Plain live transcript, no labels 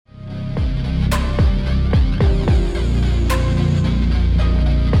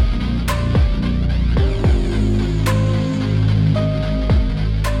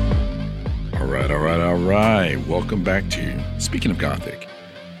welcome back to Speaking of Gothic.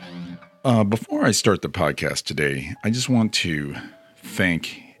 Before I start the podcast today, I just want to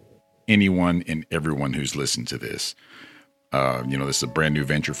thank anyone and everyone who's listened to this. This is a brand new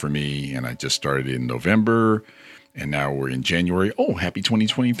venture for me, and I just started in November, and now we're in January. Oh, happy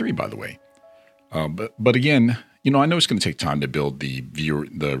 2023, by the way. But again, I know it's going to take time to build the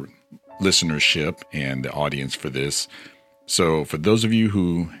listenership and the audience for this. So for those of you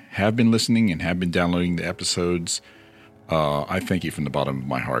who have been listening and have been downloading the episodes, I thank you from the bottom of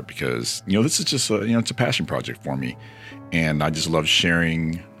my heart because, this is just it's a passion project for me. And I just love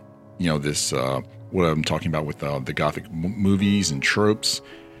sharing, this, what I'm talking about with the Gothic movies and tropes.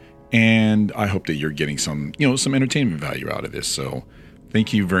 And I hope that you're getting some entertainment value out of this. So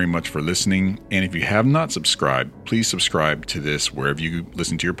thank you very much for listening. And if you have not subscribed, please subscribe to this wherever you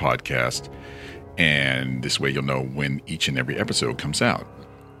listen to your podcast. And this way you'll know when each and every episode comes out.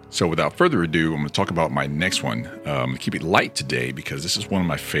 So without further ado, I'm going to talk about my next one. Keep it light today because this is one of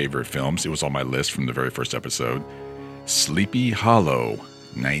my favorite films. It was on my list from the very first episode. Sleepy Hollow,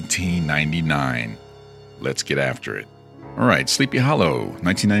 1999. Let's get after it. All right, Sleepy Hollow,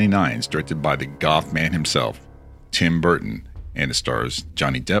 1999, is directed by the goth man himself, Tim Burton, and it stars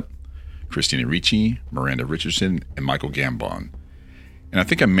Johnny Depp, Christina Ricci, Miranda Richardson, and Michael Gambon. And I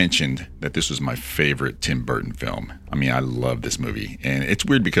think I mentioned that this was my favorite Tim Burton film. I mean, I love this movie. And it's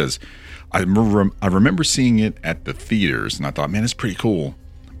weird because I remember seeing it at the theaters, and I thought, man, it's pretty cool.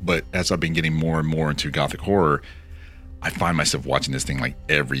 But as I've been getting more and more into Gothic horror, I find myself watching this thing like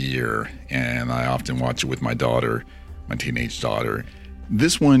every year. And I often watch it with my daughter, my teenage daughter.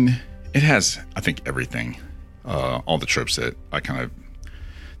 This one, it has, I think, everything. All the tropes that I kind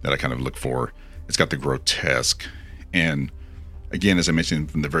of look for. It's got the grotesque. And again, as I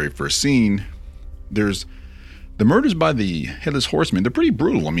mentioned from the very first scene, there's the murders by the Headless Horseman. They're pretty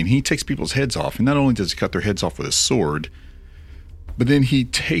brutal. I mean, he takes people's heads off, and not only does he cut their heads off with a sword, but then he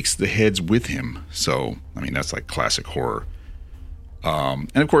takes the heads with him. So, I mean, that's like classic horror.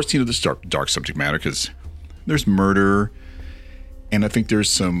 And of course, this dark subject matter because there's murder, and I think there's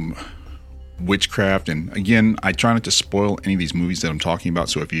some witchcraft. And again, I try not to spoil any of these movies that I'm talking about.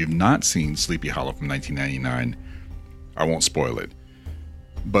 So if you've not seen Sleepy Hollow from 1999, I won't spoil it.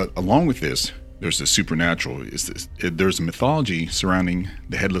 But along with this, there's the supernatural. There's a mythology surrounding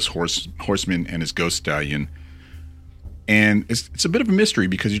the Headless Horseman and his ghost stallion. And it's a bit of a mystery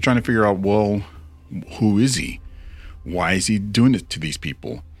because you're trying to figure out, well, who is he? Why is he doing it to these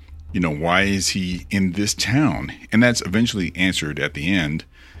people? Why is he in this town? And that's eventually answered at the end.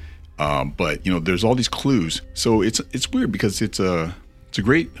 But there's all these clues. So it's weird because it's a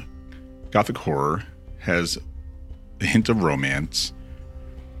great Gothic horror, has a hint of romance,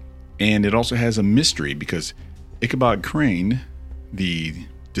 and it also has a mystery because Ichabod Crane, the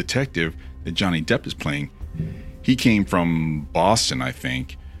detective that Johnny Depp is playing, he came from Boston, I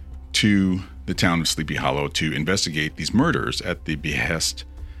think, to the town of Sleepy Hollow to investigate these murders at the behest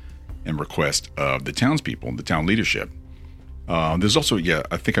and request of the townspeople, the town leadership. There's also,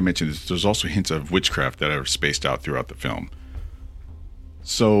 I think I mentioned this, there's also hints of witchcraft that are spaced out throughout the film.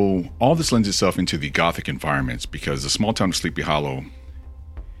 So all this lends itself into the Gothic environments because the small town of Sleepy Hollow,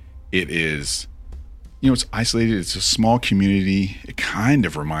 it is, it's isolated. It's a small community. It kind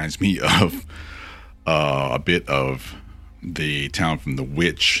of reminds me of a bit of the town from The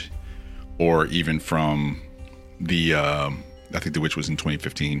Witch, or even from the, I think The Witch was in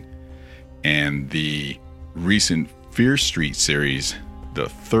 2015, and the recent Fear Street series, the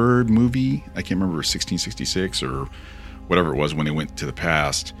third movie, I can't remember, 1666 or whatever it was, when they went to the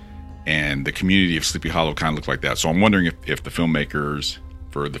past, and the community of Sleepy Hollow kind of looked like that. So I'm wondering if the filmmakers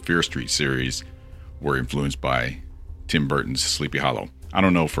for the Fear Street series were influenced by Tim Burton's Sleepy Hollow. I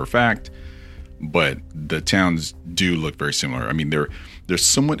don't know for a fact, but the towns do look very similar. I mean, they're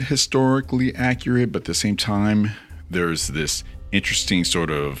somewhat historically accurate, but at the same time, there's this interesting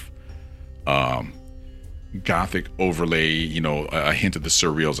sort of Gothic overlay, a hint of the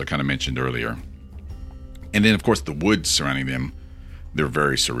surreals I kind of mentioned earlier. And then, of course, the woods surrounding them, they're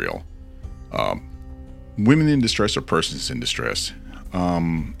very surreal. Women in distress or persons in distress.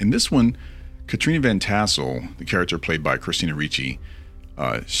 In this one, Katrina Van Tassel, the character played by Christina Ricci,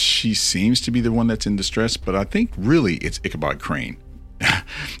 she seems to be the one that's in distress, but I think really it's Ichabod Crane.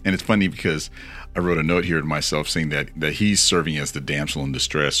 And it's funny because I wrote a note here to myself saying that he's serving as the damsel in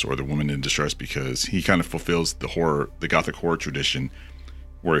distress or the woman in distress because he kind of fulfills the Gothic horror tradition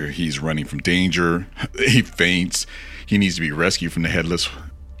where he's running from danger, he faints, he needs to be rescued from the Headless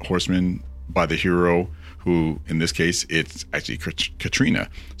Horseman by the hero, who, in this case, it's actually Katrina.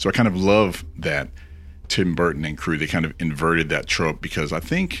 So I kind of love that Tim Burton and crew, they kind of inverted that trope because I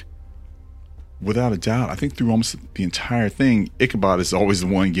think without a doubt, I think through almost the entire thing, Ichabod is always the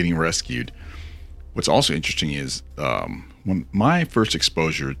one getting rescued. What's also interesting is when my first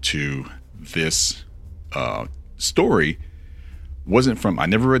exposure to this story wasn't from, I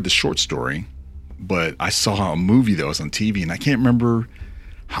never read the short story, but I saw a movie that was on TV, and I can't remember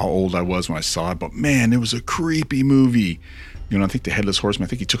how old I was when I saw it, but man, it was a creepy movie. You know, I think the Headless Horseman, I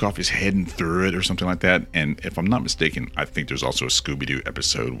think he took off his head and threw it or something like that. And if I'm not mistaken, I think there's also a Scooby-Doo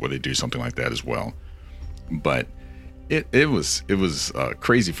episode where they do something like that as well. But it was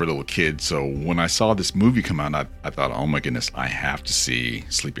crazy for a little kid. So when I saw this movie come out, I thought, oh my goodness, I have to see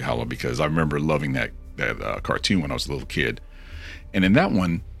Sleepy Hollow, because I remember loving that cartoon when I was a little kid. And in that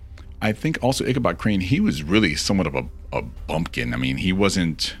one, I think also Ichabod Crane, he was really somewhat of a bumpkin. I mean, he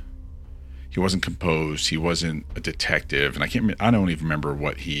wasn't composed. He wasn't a detective, and I don't even remember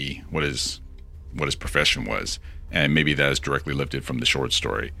what his profession was, and maybe that is directly lifted from the short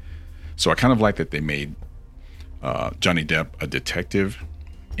story. So I kind of like that they made Johnny Depp a detective,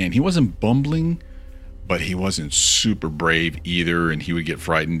 and he wasn't bumbling, but he wasn't super brave either, and he would get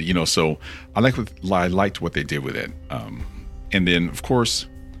frightened, you know. So I liked what they did with it, and then of course,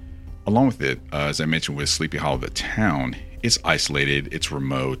 along with it, as I mentioned with Sleepy Hollow, the town, it's isolated, it's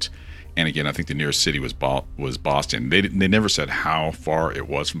remote. And again, I think the nearest city was Boston. They never said how far it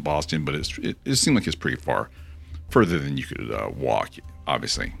was from Boston, but it seemed like it's pretty far, further than you could walk,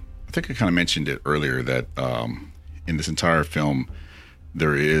 obviously. I think I kind of mentioned it earlier that in this entire film,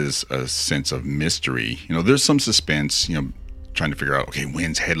 there is a sense of mystery. You know, there's some suspense, you know, trying to figure out, okay,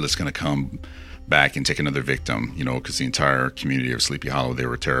 when's Headless going to come back and take another victim, you know, because the entire community of Sleepy Hollow, they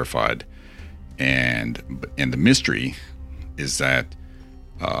were terrified. And the mystery is that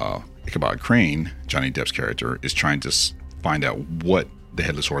Ichabod Crane, Johnny Depp's character, is trying to find out what the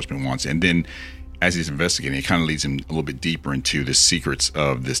Headless Horseman wants. And then as he's investigating, it kind of leads him a little bit deeper into the secrets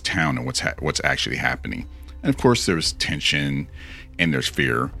of this town and what's actually happening. And of course, there's tension and there's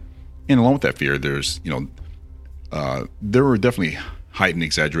fear. And along with that fear, there's, you know, there were definitely heightened,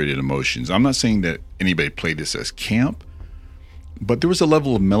 exaggerated emotions. I'm not saying that anybody played this as camp, but there was a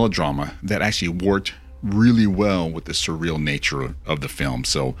level of melodrama that actually worked really well with the surreal nature of the film.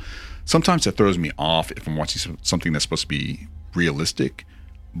 So sometimes that throws me off if I'm watching something that's supposed to be realistic.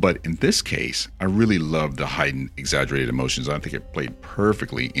 But in this case, I really love the heightened, exaggerated emotions. I think it played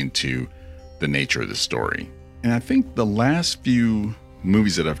perfectly into the nature of the story. And I think the last few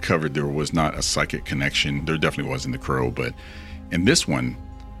movies that I've covered, there was not a psychic connection. There definitely was in The Crow, but in this one,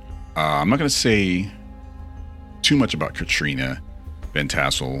 I'm not going to say too much about Katrina Van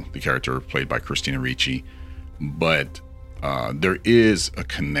Tassel, the character played by Christina Ricci, but there is a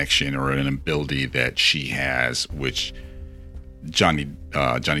connection or an ability that she has, which Johnny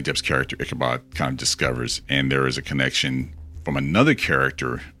Depp's character Ichabod kind of discovers, and there is a connection from another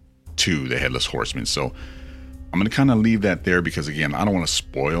character to the Headless Horseman. So I'm going to kind of leave that there because, again, I don't want to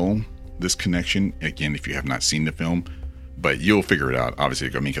spoil this connection. Again, if you have not seen the film, but you'll figure it out. Obviously,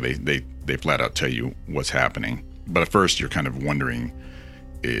 I mean, because they flat out tell you what's happening. But at first, you're kind of wondering,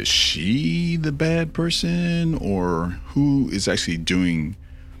 is she the bad person, or who is actually doing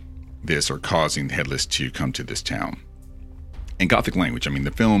this or causing Headless to come to this town? And Gothic language, I mean,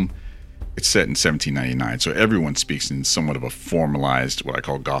 the film, it's set in 1799, so everyone speaks in somewhat of a formalized, what I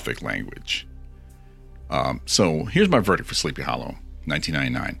call Gothic language. So here's my verdict for Sleepy Hollow,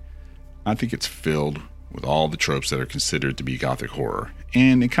 1999. I think it's filled with all the tropes that are considered to be Gothic horror.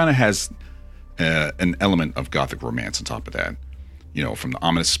 And it kind of has an element of Gothic romance on top of that. You know, from the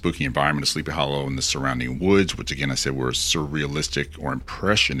ominous, spooky environment of Sleepy Hollow and the surrounding woods, which again I said were surrealistic or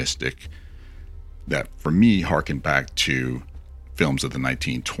impressionistic, that for me harken back to films of the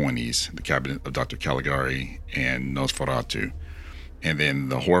 1920s, The Cabinet of Dr. Caligari and Nosferatu. And then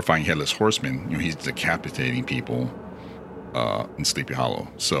the horrifying Headless Horseman, you know, he's decapitating people in Sleepy Hollow.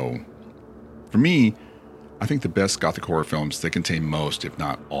 So for me, I think the best Gothic horror films, they contain most, if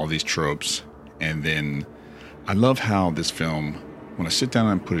not all, these tropes. And then I love how this film, when I sit down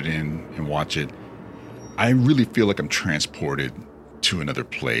and put it in and watch it, I really feel like I'm transported to another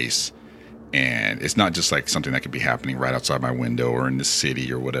place. And it's not just like something that could be happening right outside my window or in the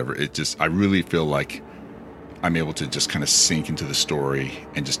city or whatever. I really feel like I'm able to just kind of sink into the story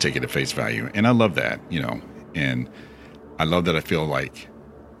and just take it at face value. And I love that, you know, and I love that I feel like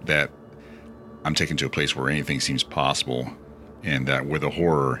that I'm taken to a place where anything seems possible, and that where the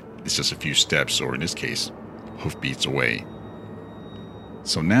horror is just a few steps, or in this case, hoofbeats away.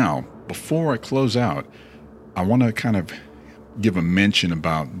 So now, before I close out, I want to kind of give a mention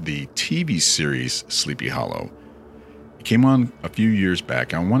about the TV series Sleepy Hollow. It came on a few years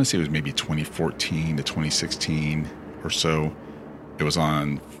back. I want to say it was maybe 2014 to 2016 or so. It was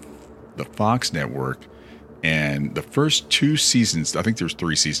on the Fox network. And the first 2 seasons, I think there's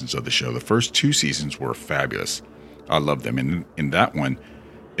 3 seasons of the show. The first 2 seasons were fabulous. I love them. And in that one,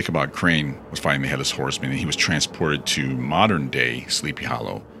 Ichabod Crane was fighting the Headless Horseman, and he was transported to modern day Sleepy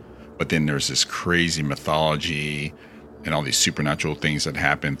Hollow. But then there's this crazy mythology and all these supernatural things that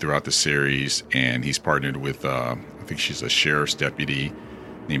happen throughout the series. And he's partnered with, I think she's a sheriff's deputy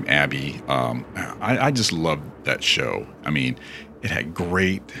named Abby. I just loved that show. I mean, it had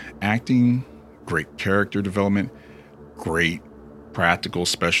great acting, great character development, great practical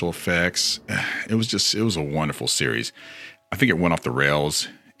special effects. It was a wonderful series. I think it went off the rails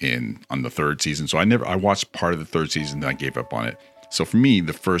on the 3rd season. So I watched part of the 3rd season, then I gave up on it. So for me,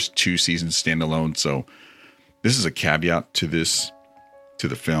 the first 2 seasons stand alone. So this is a caveat to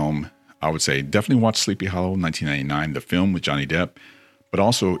the film. I would say definitely watch Sleepy Hollow 1999, the film with Johnny Depp. But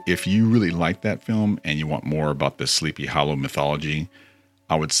also, if you really like that film and you want more about the Sleepy Hollow mythology,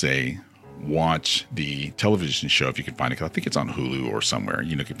 I would say watch the television show if you can find it. 'Cause I think it's on Hulu or somewhere.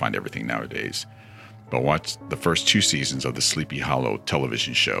 You can find everything nowadays. But watch the first 2 seasons of the Sleepy Hollow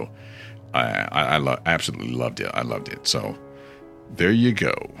television show. I absolutely loved it. I loved it. So there you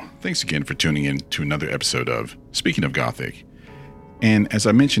go. Thanks again for tuning in to another episode of Speaking of Gothic. And as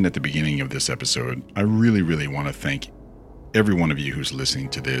I mentioned at the beginning of this episode, I really, really want to thank every one of you who's listening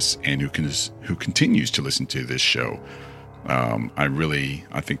to this and who continues to listen to this show.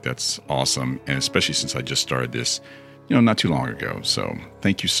 I think that's awesome. And especially since I just started this, not too long ago. So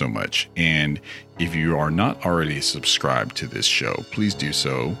thank you so much. And if you are not already subscribed to this show, please do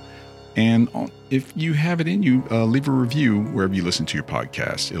so. And if you have it in you, leave a review wherever you listen to your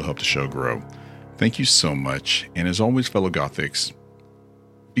podcast. It'll help the show grow. Thank you so much. And as always, fellow Gothics,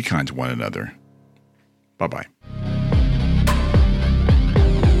 be kind to one another. Bye-bye.